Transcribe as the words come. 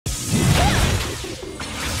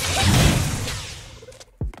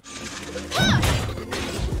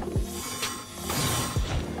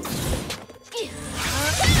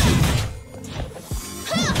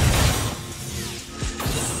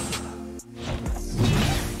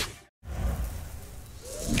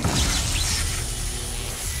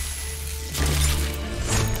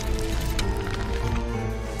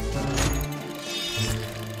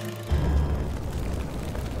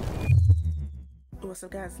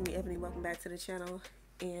What's up, guys? It's me, Ebony. Welcome back to the channel,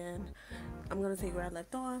 and I'm gonna take where I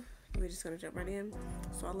left off. We're just gonna jump right in.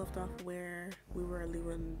 So I left off where we were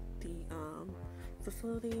leaving the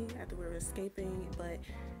facility after we were escaping, but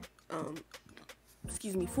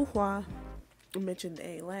Fuhua mentioned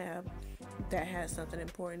a lab that had something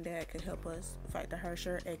important that could help us fight the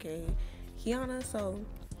Hersher, aka Kiana. So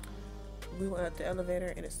we went up the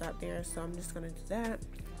elevator and it stopped there, so I'm just gonna do that.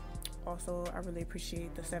 Also, I really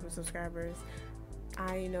appreciate the 7 subscribers.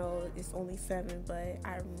 I know it's only 7, but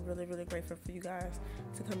I'm really grateful for you guys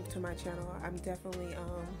to come to my channel. I'm definitely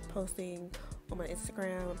posting on my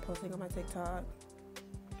Instagram, I'm posting on my TikTok,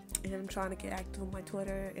 and I'm trying to get active on my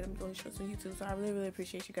Twitter, and I'm doing shorts on YouTube. So I really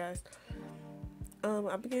appreciate you guys.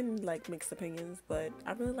 I've been getting like mixed opinions, but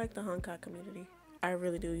I really like the Honkai community. I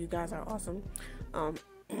really do. You guys are awesome. I've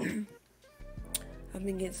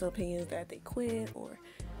been getting some opinions that they quit or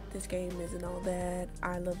this game isn't all that.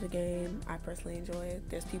 I love the game. I personally enjoy it.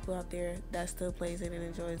 There's people out there that still plays it and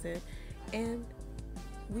enjoys it, and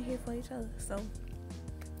we here for each other. So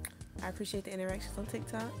I appreciate the interactions on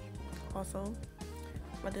TikTok. Also,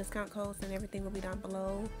 my discount codes and everything will be down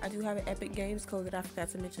below. I do have an Epic Games code that I forgot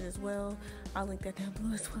to mention as well. I'll link that down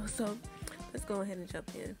below as well. So let's go ahead and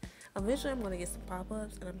jump in. Eventually I'm gonna get some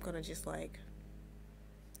pop-ups, and I'm gonna just like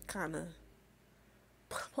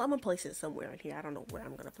I'm gonna place it somewhere in here. I don't know where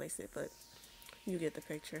I'm gonna place it, but you get the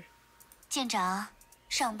picture. 舰长，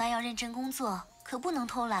上班要认真工作，可不能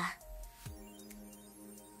偷懒。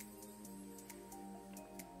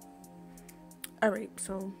Alright,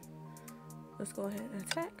 so let's go ahead and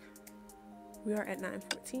attack. We are at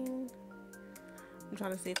 9:14. I'm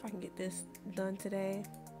trying to see if I can get this done today,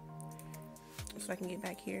 so I can get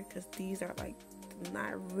back here, because these are like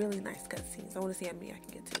not really nice cutscenes. I want to see how many I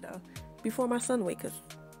can get to though before my son wakes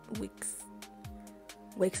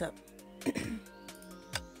up.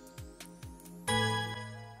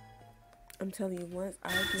 I'm telling you, once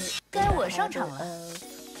I get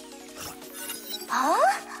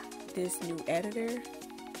this new editor,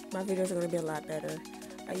 my videos are gonna be a lot better.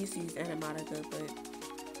 I used to use Animatica, but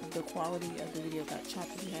the quality of the video got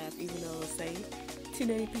chopped in half. Even though it say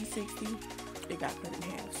 1080p 60, it got cut in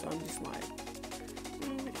half. So I'm just like,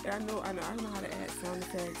 I don't know how to add sound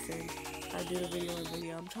effects, and I did a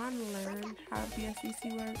video. I'm trying to learn how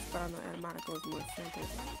BSVC works, but I know Animatica is more simple.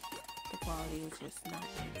 The quality is just not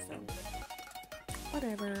good, so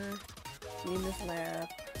whatever. Me in this lab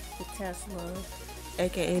with Tesla,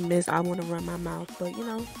 aka Miss I want to run my mouth, but you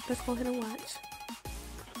know, let's go ahead and watch.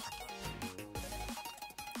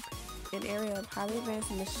 An area of highly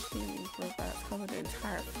advanced machine robots cover the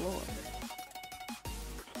entire floor.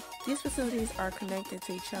 These facilities are connected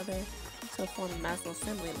to each other to form a massive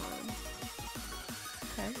assembly line.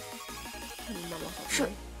 Okay. 是，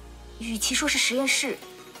与其说是实验室，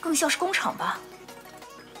更像是工厂吧。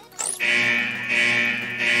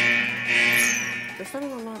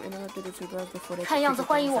看样子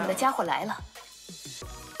欢迎我们的家伙来了，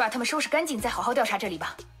把他们收拾干净，再好好调查这里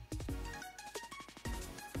吧。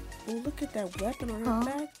Look at that weapon on her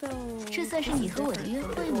back, though. 这算是你和我的约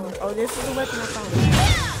会吗？ Oh, this is the weapon I found.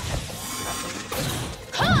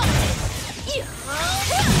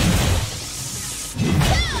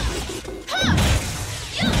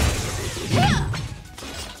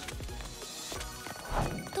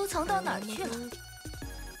 都藏到哪儿去了？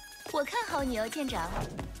我看好你哦，舰长。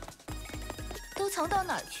都藏到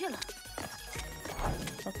哪儿去了？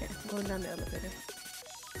 Okay, going down the elevator.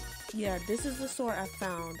 Yeah, this is the sword I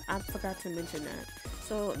found. I forgot to mention that.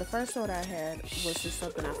 So the first sword I had was just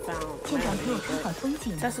something I found.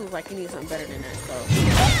 Tesla was like, you need something better than that, so.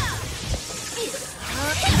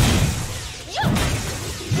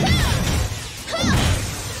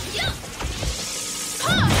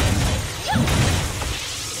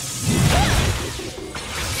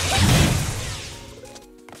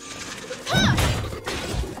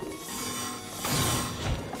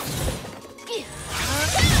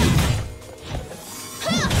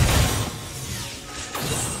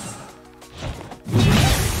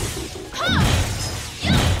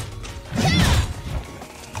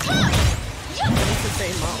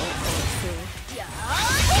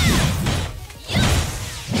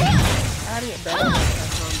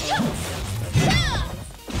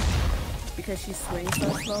 'Cause she swings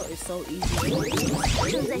so slow, it's so easy to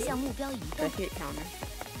the hit counter.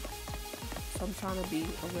 So I'm trying to be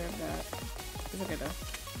aware of that. Look at that.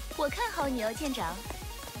 我看好你哦，舰长。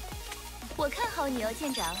我看好你哦，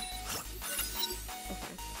舰长。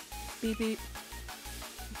 Okay. Beep beep.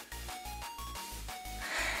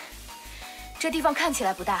 这地方看起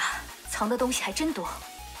来不大，藏的东西还真多。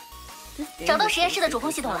找到实验室的主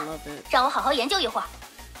控系统了，让我好好研究一会儿。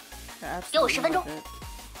给我10分钟，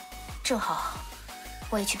正好，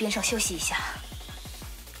我也去边上休息一下。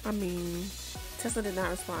I mean, Tesla did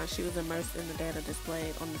not respond. She was immersed in the data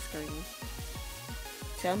displayed on the screen.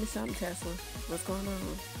 Tell me something, Tesla. What's going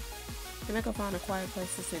on? Himeko found a quiet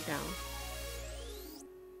place to sit down.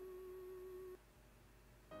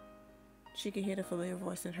 She could hear the familiar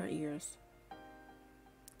voice in her ears.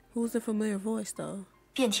 Who's the familiar voice, though?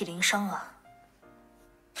 遍体鳞伤啊！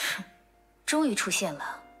终于出现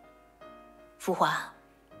了。浮华，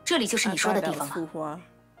这里就是你说的地方吗？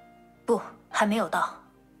不，还没有到。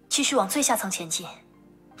继续往最下层前进，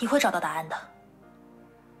你会找到答案的。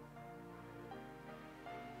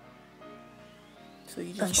等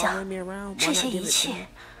一下，这些仪器，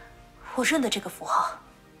我认得这个符号。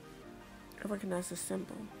I recognize the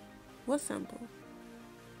symbol. What symbol?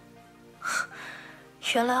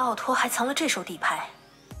 原来奥托还藏了这手底牌。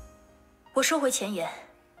我收回前言，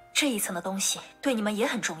这一层的东西对你们也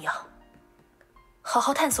很重要。好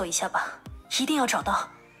好探索一下吧，一定要找到。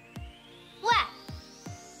喂！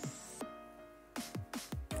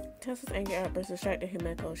 Tessa's angry outburst distracted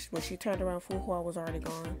Himeko. When she turned around, Fuhua was already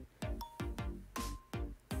gone.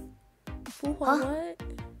 Fuhua, what?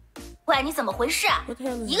 喂，你怎么回事啊？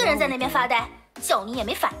一个人在那边发呆，叫你也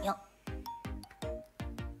没反应。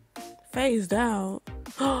Phased out.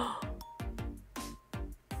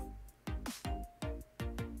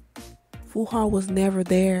 Fuhua was never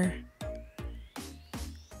there.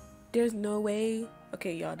 There's no way.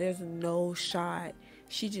 Okay, y'all, there's no shot.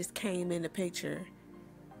 She just came in the picture.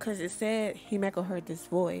 Because it said Himeko heard this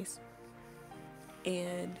voice.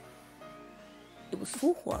 And it was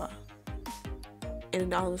Fuhua. And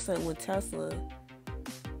then all of a sudden, when Tesla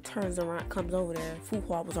turns around, comes over there,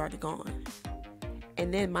 Fuhua was already gone.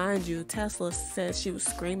 And then, mind you, Tesla said she was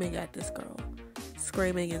screaming at this girl.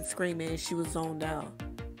 Screaming and screaming, and she was zoned out.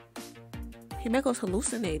 Himeko's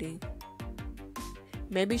hallucinating.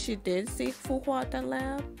 Maybe she did see Fuhua at that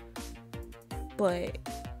lab. But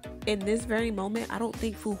in this very moment, I don't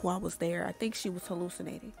think Fuhua was there. I think she was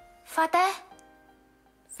hallucinating. 发呆？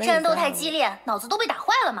战斗太激烈，脑子都被打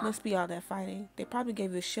坏了吗？ Must be all that fighting. They probably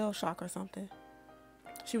gave you a shell shock or something.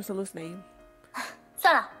 She was hallucinating.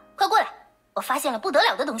 算了，快过来，我发现了不得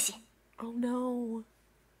了的东西。 Oh no.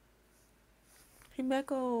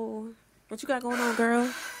 Himeko, what you got going on,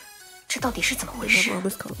 girl? 这到底是怎么回事？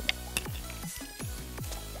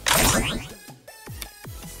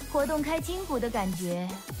活动开筋骨的感觉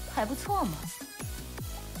还不错嘛。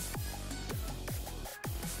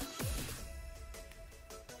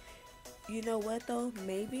You know what though?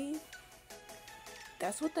 Maybe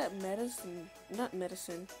that's what that medicine, not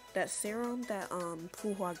medicine, that serum that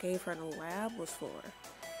Fuhua gave her in the lab was for.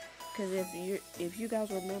 Cause if you guys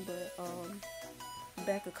remember,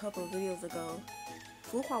 back a couple of videos ago,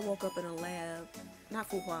 Fuhua woke up in a lab. Not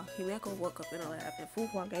Fuhua, Himeko woke up in a lab, and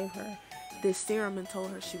Fuhua gave her this serum and told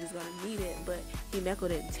her she was gonna need it, but Himeko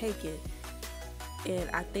didn't take it. And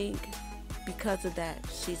I think because of that,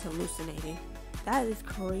 she's hallucinating. That is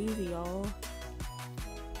crazy, y'all.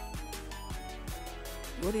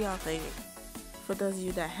 What do y'all think? For those of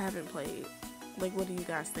you that haven't played, like, what do you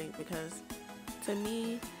guys think? Because to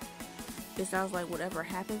me, it sounds like whatever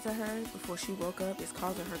happened to her before she woke up is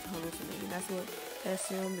causing her to hallucinate. And that's what that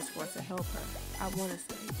serum is for, to help her. I want to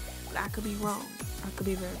say, but I could be wrong. I could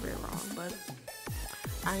be very, very wrong. But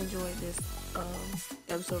I enjoyed this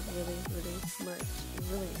episode really, really much.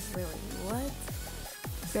 Really, what?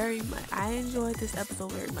 Very much. I enjoyed this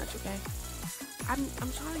episode very much. Okay, I'm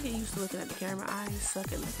trying to get used to looking at the camera. I suck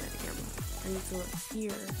at looking at the camera. I need to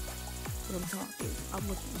hear when I'm talking. I'm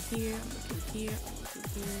looking here. I'm looking here. I'm looking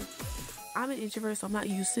here. I'm an introvert, so I'm not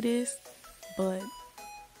used to this. But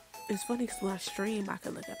it's funny because when I stream, I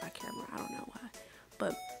can look at my camera. I don't know why,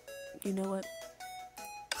 but you know what?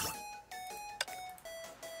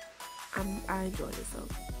 I enjoyed it. So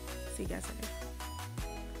see you guys later.